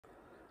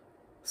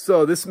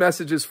So this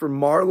message is from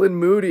Marlon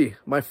Moodie.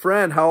 My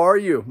friend, how are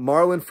you?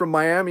 Marlon from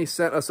Miami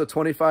sent us a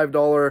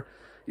 $25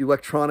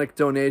 electronic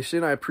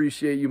donation. I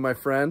appreciate you, my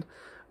friend.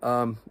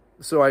 You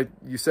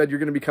said you're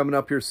going to be coming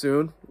up here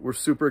soon. We're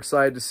super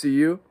excited to see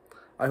you.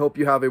 I hope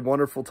you have a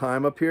wonderful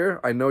time up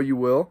here. I know you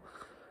will.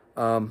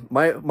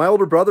 My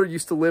older brother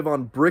used to live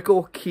on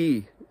Brickell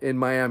Key in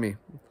Miami.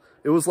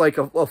 It was like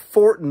a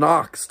Fort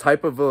Knox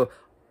type of a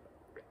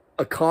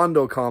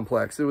condo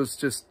complex. It was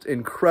just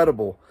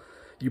incredible.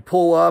 You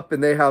pull up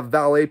and they have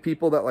valet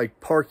people that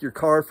like park your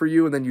car for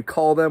you, and then you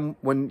call them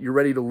when you're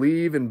ready to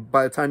leave, and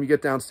by the time you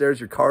get downstairs,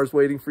 your car's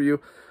waiting for you.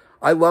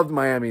 I loved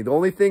Miami. The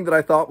only thing that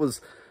I thought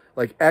was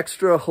like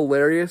extra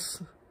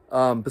hilarious,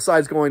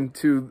 besides going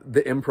to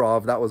the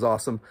Improv, that was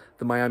awesome,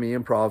 the Miami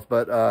Improv,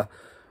 but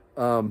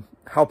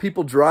how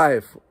people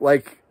drive,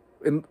 like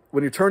when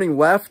you're turning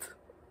left,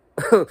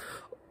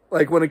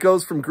 like when it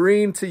goes from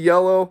green to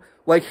yellow,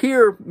 like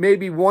here,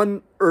 maybe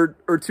one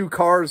or two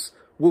cars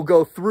will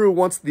go through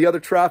once the other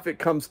traffic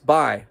comes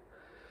by.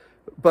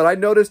 But I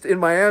noticed in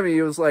Miami,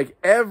 it was like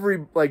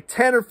every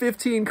 10 or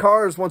 15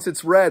 cars, once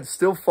it's red,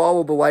 still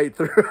follow the light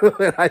through.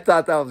 And I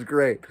thought that was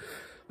great.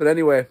 But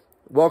anyway,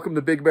 welcome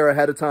to Big Bear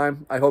ahead of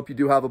time. I hope you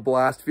do have a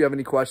blast. If you have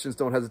any questions,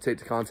 don't hesitate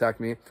to contact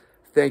me.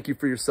 Thank you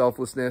for your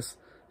selflessness.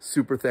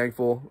 Super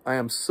thankful. I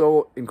am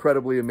so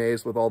incredibly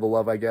amazed with all the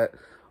love I get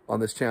on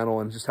this channel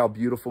and just how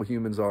beautiful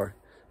humans are.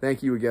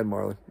 Thank you again,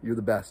 Marlon. You're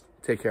the best.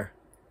 Take care.